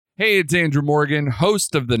Hey, it's Andrew Morgan,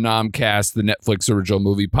 host of the Nomcast, the Netflix original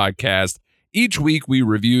movie podcast. Each week, we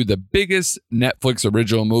review the biggest Netflix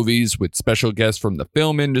original movies with special guests from the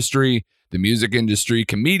film industry, the music industry,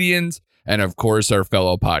 comedians, and of course, our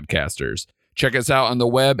fellow podcasters. Check us out on the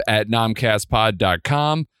web at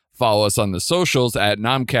nomcastpod.com. Follow us on the socials at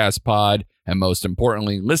nomcastpod. And most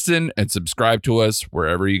importantly, listen and subscribe to us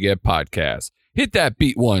wherever you get podcasts. Hit that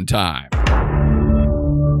beat one time.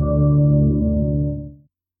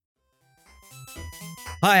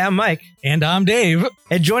 Hi, I'm Mike. And I'm Dave.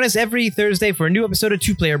 And join us every Thursday for a new episode of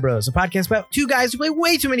Two Player Bros, a podcast about two guys who play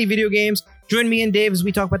way too many video games. Join me and Dave as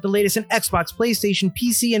we talk about the latest in Xbox, PlayStation,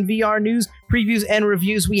 PC, and VR news, previews, and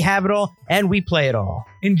reviews. We have it all, and we play it all.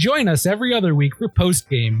 And join us every other week for Post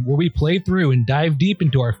Game, where we play through and dive deep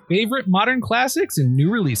into our favorite modern classics and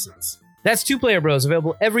new releases. That's Two Player Bros,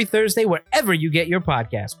 available every Thursday wherever you get your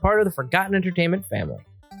podcast, part of the Forgotten Entertainment family.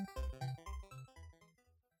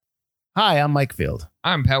 Hi, I'm Mike Field.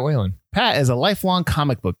 I'm Pat Whalen. Pat is a lifelong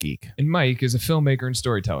comic book geek. And Mike is a filmmaker and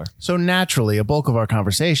storyteller. So naturally, a bulk of our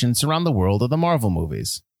conversations surround the world of the Marvel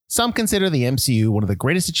movies. Some consider the MCU one of the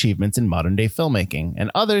greatest achievements in modern-day filmmaking,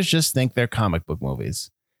 and others just think they're comic book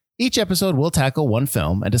movies. Each episode will tackle one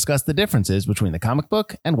film and discuss the differences between the comic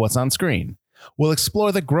book and what's on screen. We'll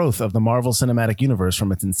explore the growth of the Marvel Cinematic Universe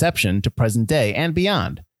from its inception to present day and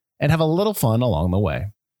beyond, and have a little fun along the way.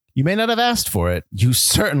 You may not have asked for it, you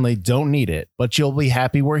certainly don't need it, but you'll be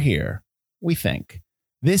happy we're here. We think.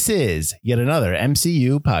 This is yet another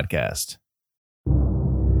MCU podcast.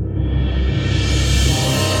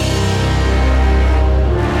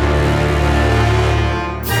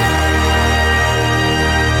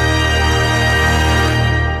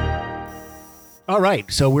 All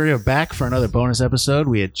right, so we're back for another bonus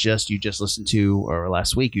episode. You just listened to, or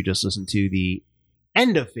last week you just listened to the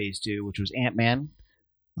end of Phase 2, which was Ant-Man.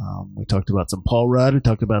 We talked about some Paul Rudd. We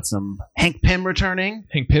talked about some Hank Pym returning.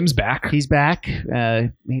 Hank Pym's back. He's back.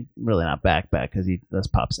 He's really not back because he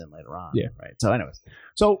just pops in later on. Yeah. Right. So anyways,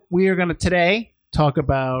 we are going to today talk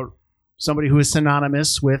about somebody who is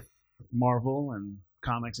synonymous with Marvel and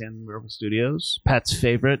comics and Marvel Studios. Pat's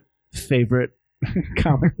favorite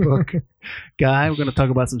comic book guy. We're going to talk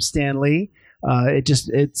about some Stan Lee.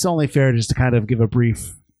 It's only fair just to kind of give a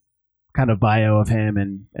brief kind of bio of him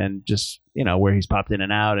and just, where he's popped in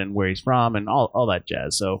and out and where he's from and all that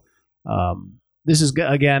jazz. So this is,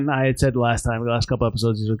 again, I had said the last couple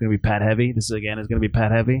episodes, these are going to be Pat heavy. This is going to be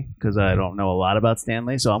Pat heavy because I don't know a lot about Stan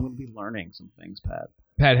Lee. So I'm going to be learning some things, Pat.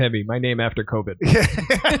 Pat Heavy, my name after COVID.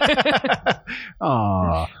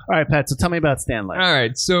 All right, Pat. So tell me about Stan Lee. All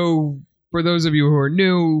right. So for those of you who are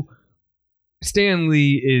new, Stan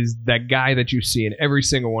Lee is that guy that you see in every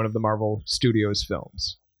single one of the Marvel Studios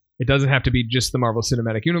films. It doesn't have to be just the Marvel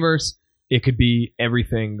Cinematic Universe. It could be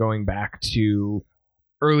everything going back to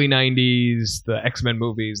early 90s, the X-Men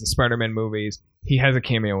movies, the Spider-Man movies. He has a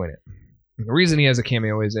cameo in it. And the reason he has a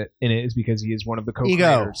cameo in it is because he is one of the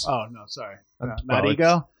co-creators. Ego. Oh, no, sorry. Not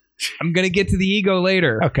Ego? I'm going to get to the Ego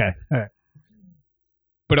later. Okay. All right.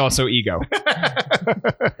 But also Ego.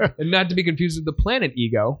 And not to be confused with the planet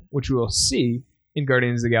Ego, which we will see in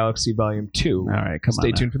Guardians of the Galaxy Volume 2. All right, come on.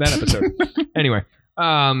 Stay tuned for that episode. Anyway.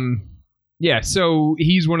 So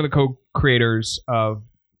he's one of the co-creators of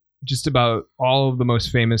just about all of the most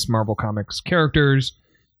famous Marvel Comics characters.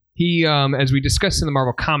 He, as we discussed in the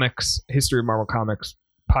Marvel Comics, History of Marvel Comics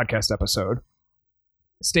podcast episode,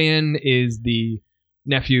 Stan is the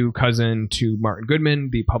nephew, cousin to Martin Goodman,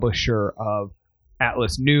 the publisher of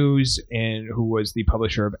Atlas News, and who was the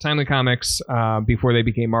publisher of Timely Comics before they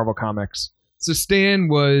became Marvel Comics. So Stan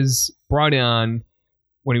was brought on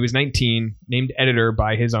when he was 19, named editor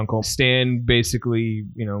by his uncle. Stan basically,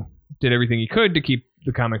 did everything he could to keep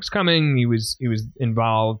the comics coming. He was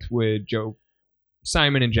involved with Joe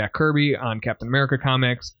Simon and Jack Kirby on Captain America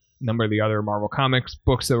comics, a number of the other Marvel Comics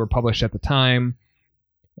books that were published at the time.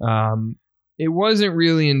 It wasn't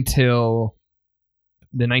really until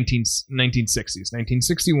the 1960s,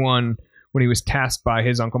 1961, when he was tasked by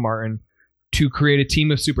his Uncle Martin to create a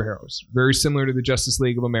team of superheroes, very similar to the Justice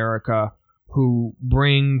League of America, who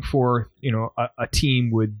bring forth, a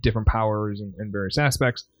team with different powers and various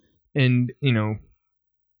aspects. And,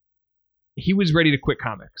 he was ready to quit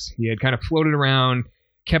comics. He had kind of floated around,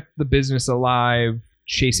 kept the business alive,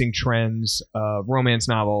 chasing trends of romance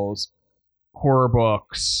novels, horror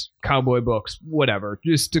books, cowboy books, whatever,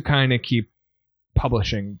 just to kind of keep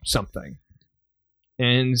publishing something.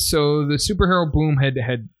 And so the superhero boom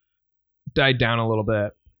had died down a little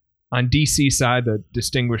bit. On DC side, the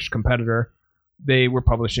distinguished competitor, they were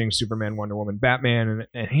publishing Superman, Wonder Woman, Batman,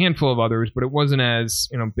 and a handful of others, but it wasn't as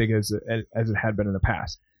big as it had been in the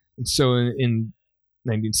past. And so in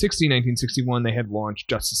 1961, they had launched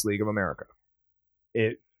Justice League of America.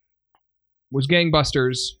 It was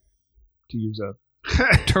gangbusters, to use a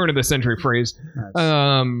turn of the century phrase.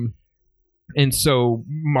 And so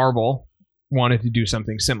Marvel wanted to do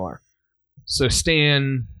something similar. So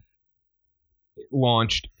Stan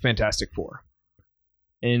launched Fantastic Four.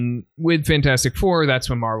 And with Fantastic Four, that's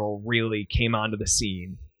when Marvel really came onto the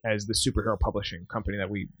scene as the superhero publishing company that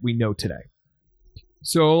we know today.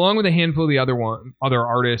 So along with a handful of the other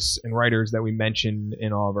artists and writers that we mentioned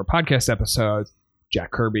in all of our podcast episodes,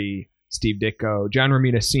 Jack Kirby, Steve Ditko, John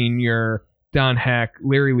Romita Sr., Don Heck,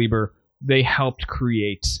 Larry Lieber, they helped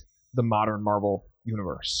create the modern Marvel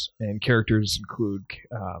universe. And characters include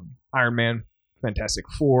Iron Man, Fantastic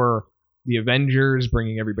Four, the Avengers,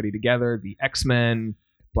 bringing everybody together, the X-Men,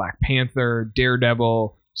 Black Panther,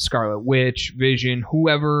 Daredevil, Scarlet Witch, Vision,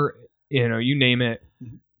 whoever, you name it.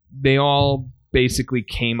 They all basically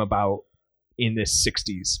came about in this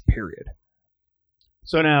 60s period.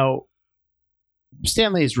 So now,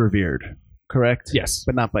 Stan Lee is revered, correct? Yes.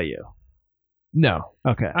 But not by you. No.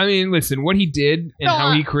 Okay. I mean, listen, what he did and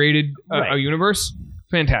how he created a universe,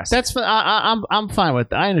 fantastic. That's I'm fine with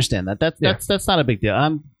that. I understand that. That's not a big deal.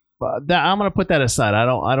 I'm going to put that aside.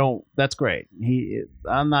 I don't. That's great.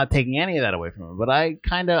 I'm not taking any of that away from him. But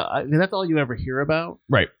that's all you ever hear about.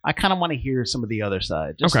 Right. I kind of want to hear some of the other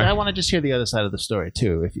side. Okay. I want to just hear the other side of the story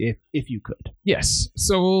too, if you could. Yes.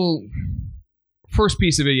 So first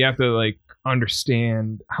piece of it, you have to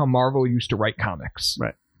understand how Marvel used to write comics.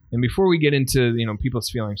 Right. And before we get into people's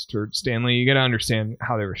feelings toward Stan Lee, you got to understand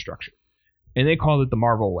how they were structured. And they called it the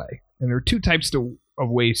Marvel way. And there are two types of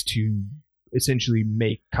ways to essentially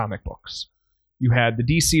make comic books. You had the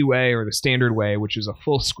DC way or the standard way, which is a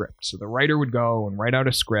full script. So the writer would go and write out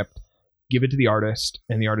a script, give it to the artist,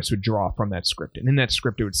 and the artist would draw from that script. And in that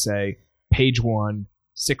script, it would say page 1,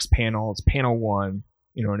 6 panels, panel 1,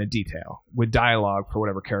 in a detail with dialogue for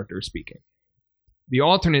whatever character is speaking. The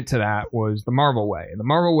alternate to that was the Marvel way. And the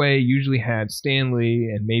Marvel way usually had Stan Lee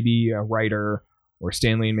and maybe a writer, or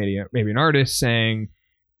Stan Lee and maybe an artist saying,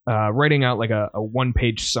 writing out like a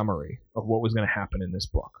one-page summary of what was going to happen in this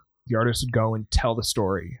book. The artist would go and tell the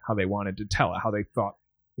story how they wanted to tell it, how they thought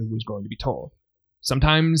it was going to be told.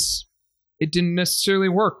 Sometimes it didn't necessarily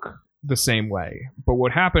work the same way. But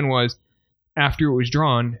what happened was, after it was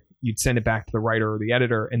drawn, you'd send it back to the writer or the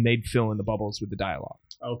editor, and they'd fill in the bubbles with the dialogue.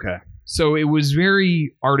 Okay. So it was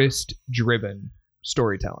very artist-driven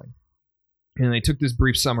storytelling. And they took this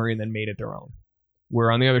brief summary and then made it their own.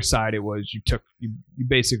 Where on the other side, it was you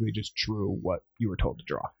basically just drew what you were told to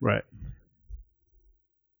draw. Right.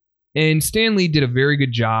 And Stan Lee did a very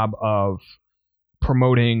good job of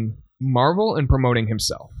promoting Marvel and promoting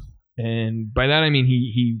himself. And by that, I mean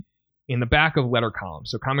he in the back of letter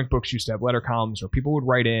columns. So comic books used to have letter columns where people would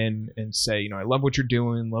write in and say, I love what you're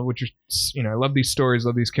doing, I love these stories,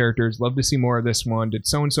 love these characters, love to see more of this one. Did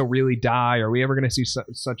so-and-so really die? Are we ever going to see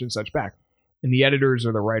such and such back? And the editors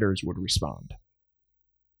or the writers would respond.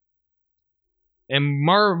 And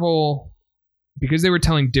Marvel, because they were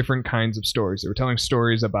telling different kinds of stories, they were telling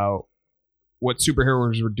stories about what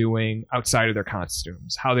superheroes were doing outside of their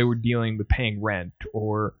costumes, how they were dealing with paying rent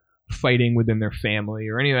or fighting within their family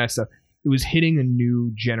or any of that stuff. It was hitting a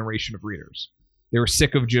new generation of readers. They were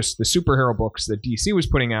sick of just the superhero books that DC was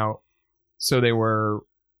putting out, so they were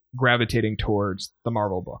gravitating towards the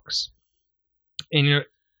Marvel books. And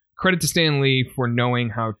credit to Stan Lee for knowing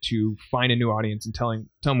how to find a new audience and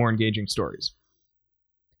tell more engaging stories.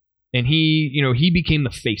 And he became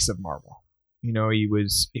the face of Marvel. He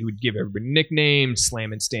would give everybody nicknames,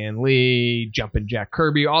 Slammin' Stan Lee, Jumpin' Jack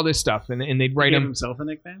Kirby, all this stuff, and they'd write him himself a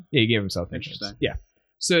nickname. Yeah, he gave himself nicknames. Interesting. Yeah,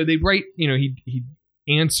 so they'd write. He'd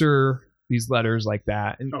answer these letters like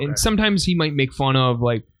that, and sometimes he might make fun of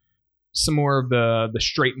some more of the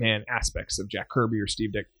straight man aspects of Jack Kirby or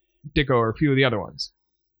Steve Ditko or a few of the other ones.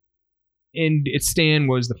 And Stan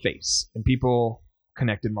was the face, and people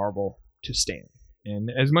connected Marvel to Stan.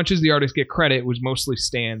 And as much as the artists get credit, it was mostly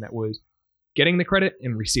Stan that was getting the credit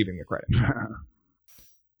and receiving the credit.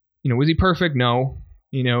 Was he perfect? No.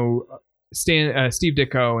 Steve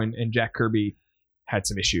Ditko and Jack Kirby had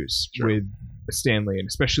some issues with Stan Lee, and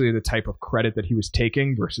especially the type of credit that he was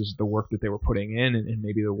taking versus the work that they were putting in, and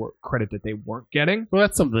maybe the credit that they weren't getting. Well,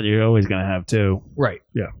 that's something you're always going to have too. Right.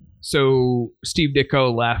 Yeah. So Steve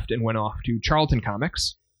Ditko left and went off to Charlton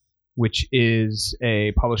Comics, which is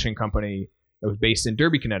a publishing company that was based in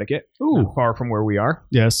Derby, Connecticut, not far from where we are.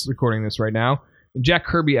 Yes. Recording this right now. And Jack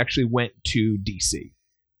Kirby actually went to DC,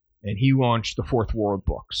 and he launched the Fourth World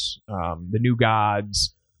books, the New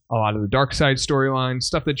Gods, a lot of the Dark Side storylines,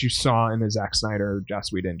 stuff that you saw in the Zack Snyder,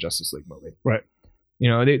 Joss Whedon, Justice League movie. Right.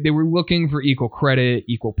 They were looking for equal credit,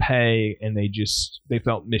 equal pay, and they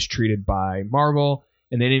felt mistreated by Marvel,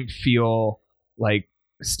 and they didn't feel like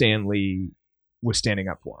Stan Lee was standing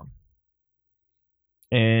up for them.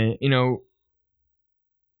 And,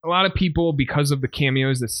 a lot of people, because of the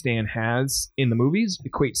cameos that Stan has in the movies,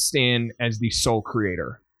 equate Stan as the sole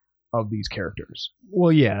creator of these characters.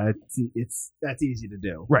 Well, yeah, that's easy to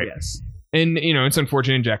do. Right. Yes. And, it's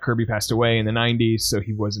unfortunate Jack Kirby passed away in the 90s, so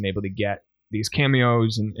he wasn't able to get these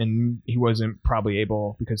cameos, and he wasn't probably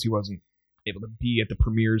able, because he wasn't able to be at the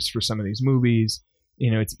premieres for some of these movies.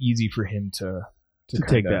 It's easy for him to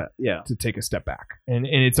take that, to take a step back. And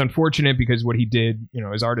it's unfortunate because what he did,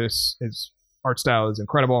 his art style is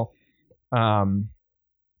incredible.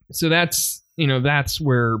 So that's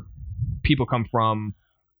where people come from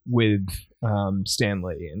with Stan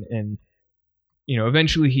Lee, and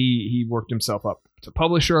eventually he worked himself up to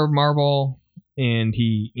publisher of Marvel, and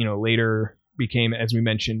he later became, as we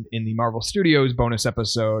mentioned in the Marvel Studios bonus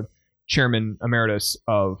episode, chairman emeritus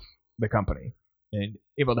of the company, and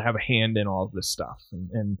able to have a hand in all of this stuff.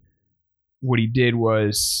 And what he did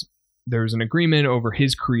was, there was an agreement over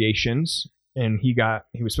his creations, and he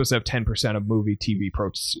was supposed to have 10% of movie TV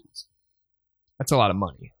proceeds. That's a lot of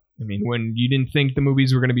money. I mean, when you didn't think the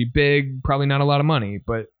movies were going to be big, probably not a lot of money,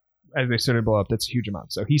 but as they started to blow up, that's a huge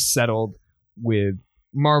amount. So he settled with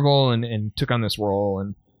Marvel and took on this role,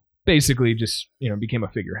 and basically just became a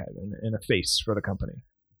figurehead and a face for the company.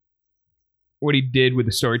 What he did with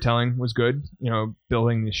the storytelling was good,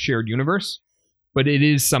 building this shared universe, but it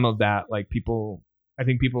is some of that, like, I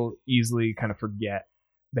think people easily kind of forget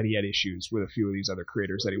that he had issues with a few of these other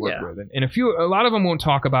creators that he worked with, and a lot of them won't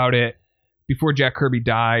talk about it. Before Jack Kirby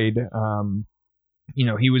died,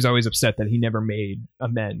 he was always upset that he never made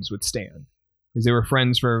amends with Stan, because they were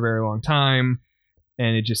friends for a very long time,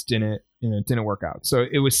 and it just didn't work out. So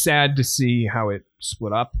it was sad to see how it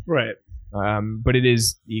split up. Right. But it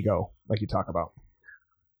is ego, like you talk about.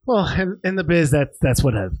 Well, in the biz, that's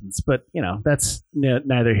what happens. But, that's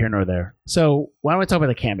neither here nor there. So why don't we talk about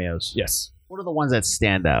the cameos? Yes. What are the ones that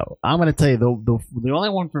stand out? I'm going to tell you the only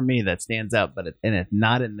one for me that stands out, but it's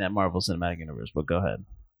not in that Marvel Cinematic Universe. But go ahead.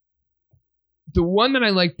 The one that I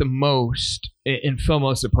liked the most and felt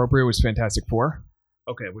most appropriate was Fantastic Four.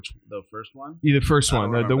 Okay, the first one? Yeah, the first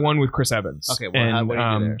one, the one with Chris Evans. Okay, well, what do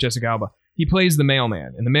you do there? Jessica Alba. He plays the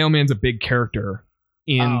Mailman, and the Mailman's a big character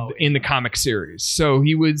in the comic series. So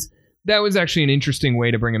that was actually an interesting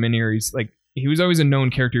way to bring him in here. He was always a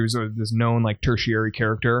known character. He was always this known, like, tertiary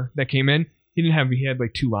character that came in. He had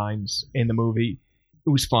like 2 lines in the movie. It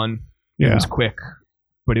was fun. Yeah. It was quick,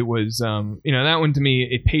 but it was, that one to me,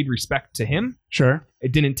 it paid respect to him. Sure.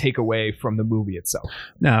 It didn't take away from the movie itself.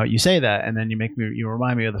 No, you say that, and then you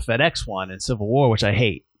remind me of the FedEx one in Civil War, which I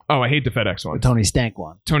hate. Oh, I hate the FedEx one. The Tony Stank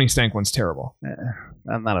one. Tony Stank one's terrible.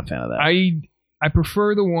 I'm not a fan of that. I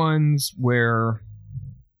prefer the ones where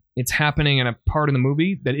it's happening in a part of the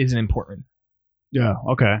movie that isn't important. Yeah,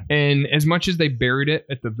 okay. And as much as they buried it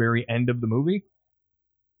at the very end of the movie,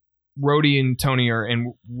 Rhodey and Tony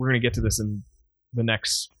and we're going to get to this in the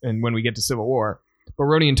next, and when we get to Civil War, but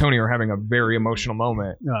Rhodey and Tony are having a very emotional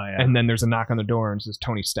moment. Oh, yeah. And then there's a knock on the door and it says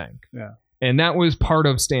Tony Stank. Yeah. And that was part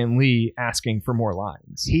of Stan Lee asking for more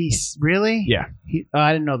lines. He's really? Yeah.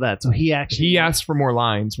 I didn't know that. So he asks for more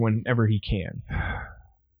lines whenever he can.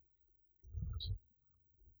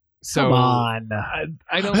 So, come on.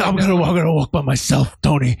 I don't. I'm gonna walk by myself,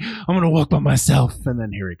 Tony. I'm gonna walk by myself, and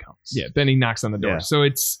then here he comes. Yeah. Then he knocks on the door. Yeah. So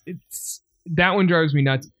it's that one drives me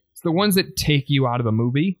nuts. It's the ones that take you out of the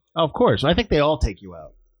movie. Oh, of course. I think they all take you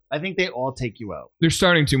out. They're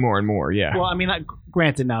starting to more and more. Yeah. Well, I mean,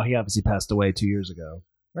 granted, now he obviously passed away 2 years ago,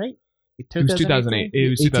 right? It was 2008. It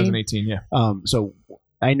was 2018. Yeah. So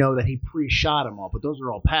I know that he pre-shot them all, but those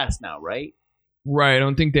are all past now, right? Right.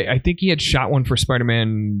 I think he had shot one for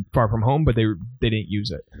Spider-Man Far From Home, but they didn't use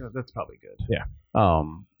it. That's probably good. Yeah.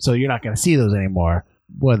 So you're not going to see those anymore.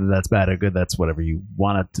 Whether that's bad or good, that's whatever you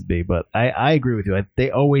want it to be. But I agree with you.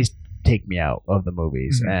 They always take me out of the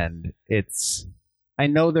movies, and I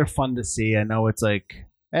know they're fun to see. I know it's like,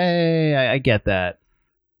 hey, I get that,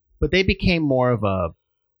 but they became more of a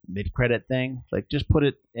mid-credit thing. Like, just put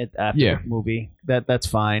it after the movie. That's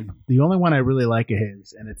fine. The only one I really like of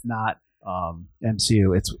his, and it's not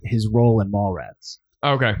MCU, it's his role in Mallrats.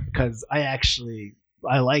 Okay. Because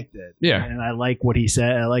I liked it. Yeah. And I like what he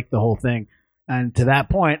said. I like the whole thing. And to that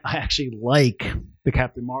point, I actually like the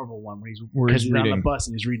Captain Marvel one where he's on the bus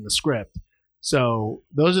and he's reading the script. So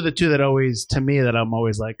those are the two that always, to me, that I'm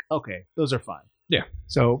always like, okay, those are fine. Yeah.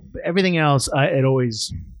 So everything else, it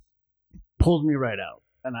always pulls me right out.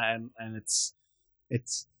 And it's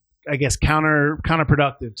I guess,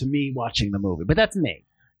 counterproductive to me watching the movie. But that's me.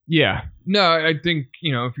 Yeah. No, I think,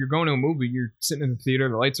 if you're going to a movie, you're sitting in the theater,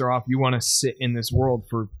 the lights are off, you want to sit in this world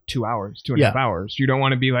for 2 hours, 2.5 hours. You don't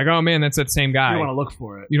want to be like, oh man, that's that same guy. You don't want to look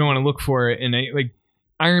for it. You don't want to look for it. And like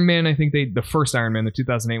Iron Man, I think the first Iron Man, the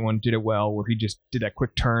 2008 one, did it well, where he just did that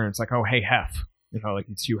quick turn. It's like, oh, hey, Hef. Like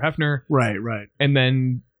it's Hugh Hefner. Right. And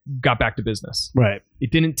then got back to business. Right.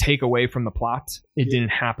 It didn't take away from the plot. It didn't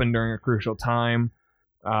happen during a crucial time.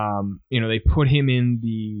 They put him in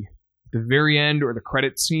the very end or the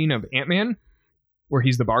credit scene of Ant-Man, where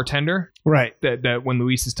he's the bartender. Right. That when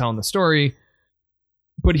Luis is telling the story,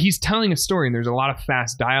 but he's telling a story and there's a lot of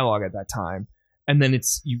fast dialogue at that time. And then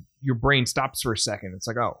your brain stops for a second. It's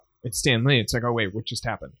like, oh, it's Stan Lee. It's like, oh wait, what just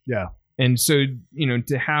happened? Yeah. And so,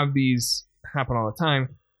 to have these happen all the time,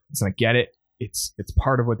 it's like, get it. It's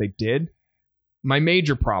part of what they did. My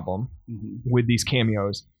major problem with these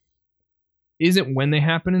cameos isn't when they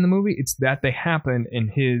happen in the movie, it's that they happen in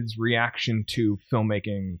his reaction to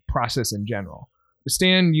filmmaking process in general.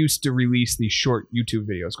 Stan used to release these short YouTube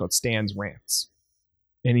videos called Stan's Rants.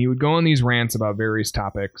 And he would go on these rants about various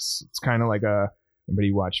topics. It's kind of like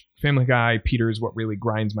anybody watch Family Guy, Peter's What Really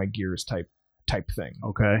Grinds My Gears type thing.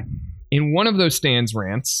 Okay. In one of those Stan's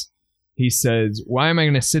Rants, he says, why am I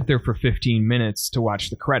going to sit there for 15 minutes to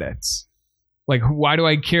watch the credits? Like, why do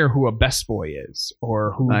I care who a best boy is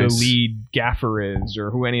or who the lead gaffer is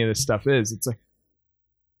or who any of this stuff is? It's like,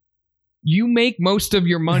 you make most of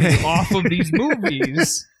your money off of these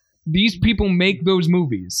movies. These people make those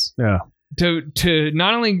movies. Yeah. To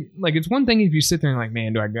not only, like, it's one thing if you sit there and like,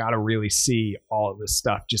 man, do I got to really see all of this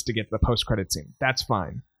stuff just to get to the post-credit scene? That's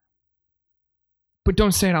fine. But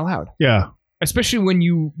don't say it out loud. Yeah. Especially when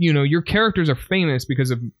your characters are famous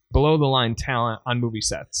because of below-the-line talent on movie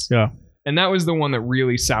sets. Yeah. And that was the one that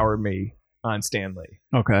really soured me on Stan Lee.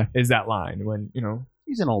 Okay. Is that line when,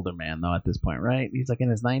 He's an older man, though, at this point, right? He's like in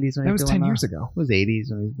his 90s when that he's was doing 10 years ago. It was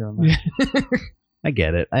 80s when he was doing that. I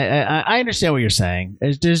get it. I understand what you're saying.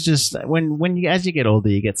 There's just when you as you get older,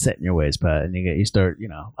 you get set in your ways, Pat, and you start.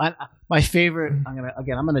 My favorite. I'm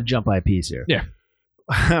gonna jump IPs here. Yeah.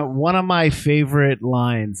 One of my favorite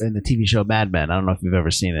lines in the TV show Mad Men. I don't know if you've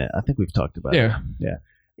ever seen it. I think we've talked about it. Yeah.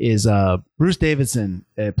 Is Bruce Davidson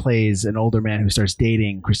plays an older man who starts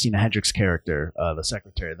dating Christina Hendricks' character, the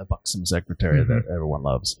secretary, the buxom secretary that everyone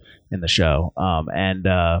loves in the show.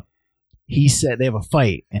 He said they have a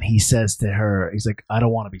fight, and he says to her, he's like, I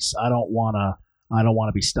don't want to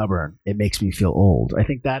be stubborn. It makes me feel old. I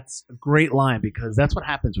think that's a great line because that's what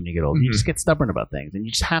happens when you get old. You just get stubborn about things, and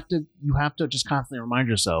you have to just constantly remind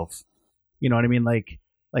yourself. You know what I mean? Like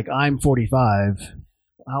I'm 45.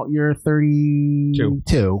 You're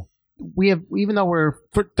 32. We have, even though we're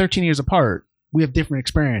 13 years apart, we have different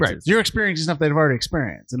experiences. Right. Your experience is stuff that I've already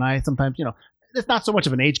experienced, and I sometimes, it's not so much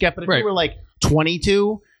of an age gap. But if you were like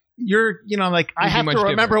 22. You're, like, I have to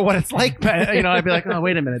remember what it's like. I'd be like, oh,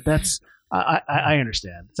 wait a minute. That's, I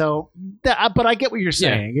understand. So, but I get what you're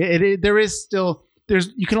saying. Yeah. There is still,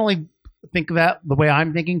 you can only think of that the way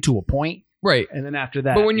I'm thinking to a point. Right. And then after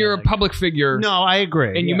that. But when you're a public figure. No, I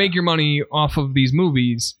agree. And you make your money off of these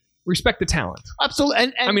movies, respect the talent.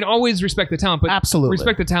 Absolutely. And always respect the talent, but absolutely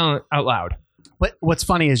respect the talent out loud. But what's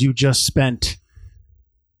funny is you just spent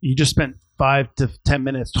 5 to 10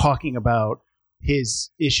 minutes talking about his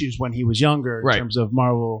issues when he was younger in terms of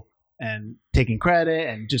Marvel and taking credit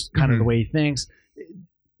and just kind of the way he thinks.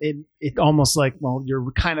 It almost like, well, you're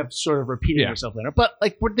kind of sort of repeating yourself later. But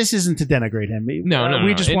like, this isn't to denigrate him. No.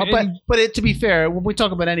 We just want, but to be fair, when we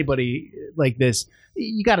talk about anybody like this,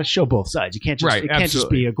 you got to show both sides. You can't just it can't just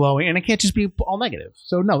be a glowing, and it can't just be all negative.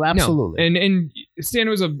 So no, absolutely. No. And Stan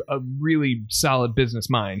was a really solid business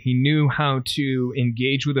mind. He knew how to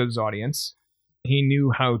engage with his audience. He knew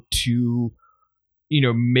how to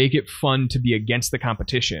make it fun to be against the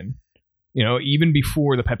competition. Even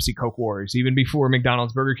before the Pepsi Coke wars, even before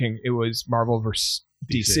McDonald's Burger King, it was Marvel versus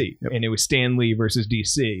DC. And it was Stan Lee versus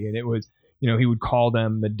DC. And it was, he would call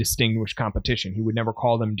them the distinguished competition. He would never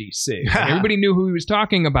call them DC. And everybody knew who he was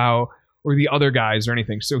talking about or the other guys or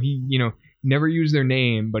anything. So he, never used their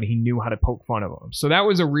name, but he knew how to poke fun of them. So that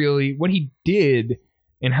was what he did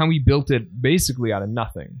and how he built it basically out of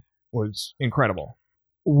nothing was incredible.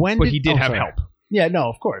 But he did have help. Yeah, no,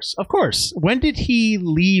 of course. When did he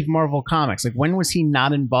leave Marvel Comics? Like, when was he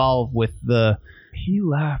not involved with he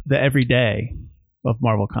left the everyday of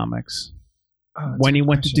Marvel Comics? When he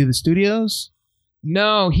went to do the studios?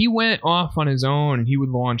 No, he went off on his own, and he would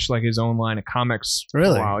launch like his own line of comics.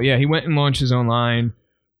 Really? For a while. Yeah, he went and launched his own line.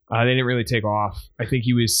 They didn't really take off. I think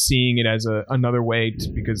he was seeing it as another way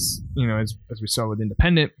because, as we saw with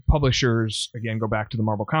independent publishers, again, go back to the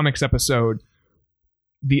Marvel Comics episode,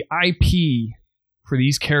 the IP for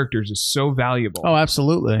these characters is so valuable. Oh,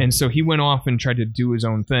 absolutely. And so he went off and tried to do his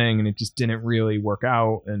own thing, and it just didn't really work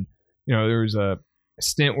out. And there was a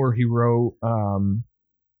stint where he wrote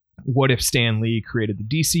What If Stan Lee created the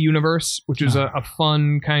DC universe, which was a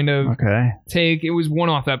fun kind of take. It was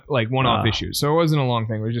one-off issues, so it wasn't a long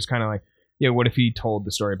thing. It was just kind of like, what if he told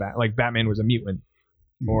the story about like Batman was a mutant,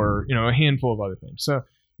 or a handful of other things. So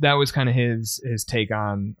that was kind of his take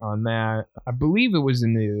on that. I believe it was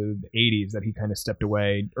in the 80s that he kind of stepped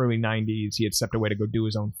away. Early 90s, he had stepped away to go do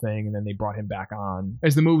his own thing, and then they brought him back on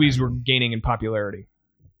as the movies were gaining in popularity.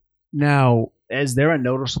 Now, is there a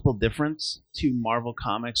noticeable difference to Marvel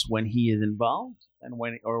Comics when he is involved and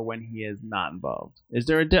when he is not involved? Is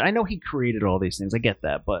there I know he created all these things. I get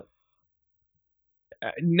that, but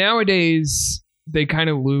nowadays they kind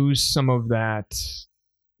of lose some of that,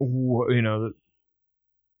 the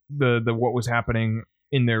what was happening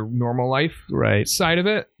in their normal life side of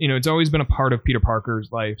it. It's always been a part of Peter Parker's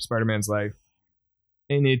life, Spider-Man's life.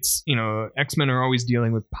 And it's, X-Men are always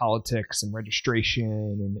dealing with politics and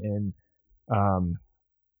registration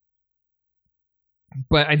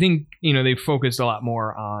but I think, they focused a lot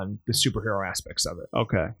more on the superhero aspects of it.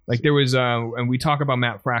 Okay. Like there was, and we talk about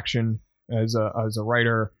Matt Fraction as a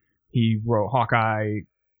writer. He wrote Hawkeye,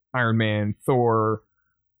 Iron Man, Thor.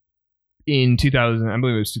 In 2000, I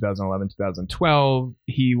believe it was 2011, 2012,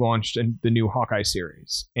 he launched the new Hawkeye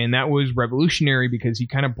series. And that was revolutionary because he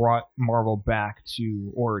kind of brought Marvel back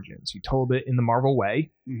to origins. He told it in the Marvel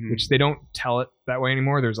way, which they don't tell it that way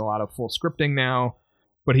anymore. There's a lot of full scripting now.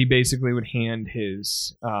 But he basically would hand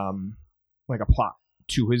his like a plot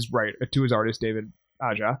to his artist, David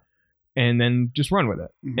Aja, and then just run with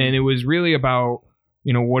it. And it was really about,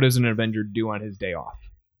 what does an Avenger do on his day off?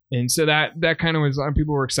 And so that kind of was,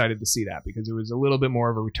 people were excited to see that because it was a little bit more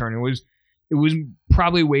of a return. It was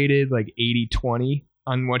probably weighted like 80-20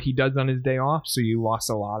 on what he does on his day off. So you lost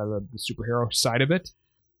a lot of the superhero side of it.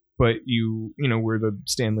 But where the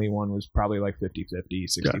Stan Lee one was probably like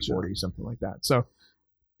 50-50, 60-40, something like that. So,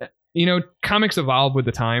 comics evolve with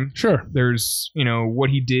the time. Sure. There's, what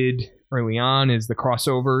he did early on is the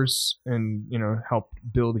crossovers and, help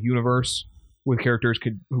build a universe with characters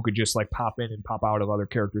who could just like pop in and pop out of other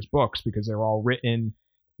characters' books because they're all written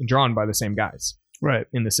and drawn by the same guys, right?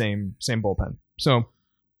 In the same bullpen. So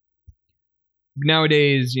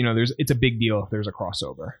nowadays, it's a big deal if there's a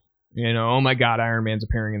crossover. Oh my God, Iron Man's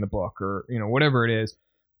appearing in the book, or whatever it is.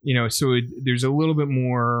 So there's a little bit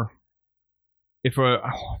more. If a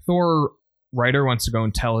Thor writer wants to go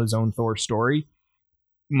and tell his own Thor story,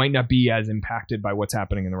 might not be as impacted by what's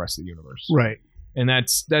happening in the rest of the universe, right? And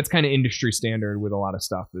that's kind of industry standard with a lot of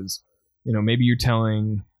stuff is, maybe you're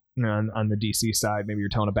telling, on the DC side, maybe you're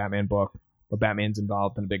telling a Batman book, but Batman's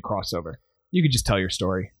involved in a big crossover. You could just tell your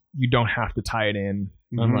story. You don't have to tie it in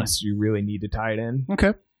unless you really need to tie it in.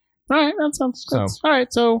 Okay. All right. That sounds good. All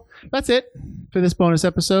right. So that's it for this bonus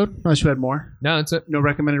episode. Unless you had more. No, that's it. No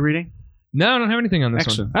recommended reading? No, I don't have anything on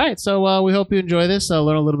this one. All right. So we hope you enjoy this.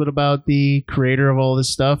 Learn a little bit about the creator of all this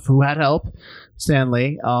stuff who had help, Stan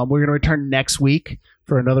Lee. We're going to return next week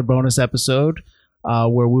for another bonus episode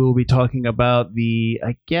where we will be talking about not the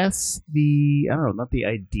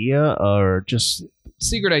idea or just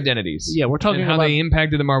secret identities. Yeah, we're talking about how they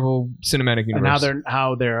impacted the Marvel Cinematic Universe and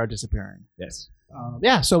how they're disappearing. Yes.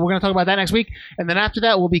 So we're going to talk about that next week. And then after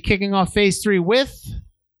that, we'll be kicking off Phase 3 with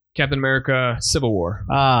Captain America Civil War.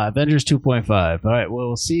 Avengers 2.5. All right,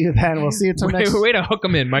 we'll see you then. We'll see you until next week. Way to hook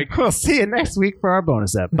them in, Mike. We'll see you next week for our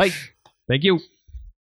bonus app. Bye. Thank you.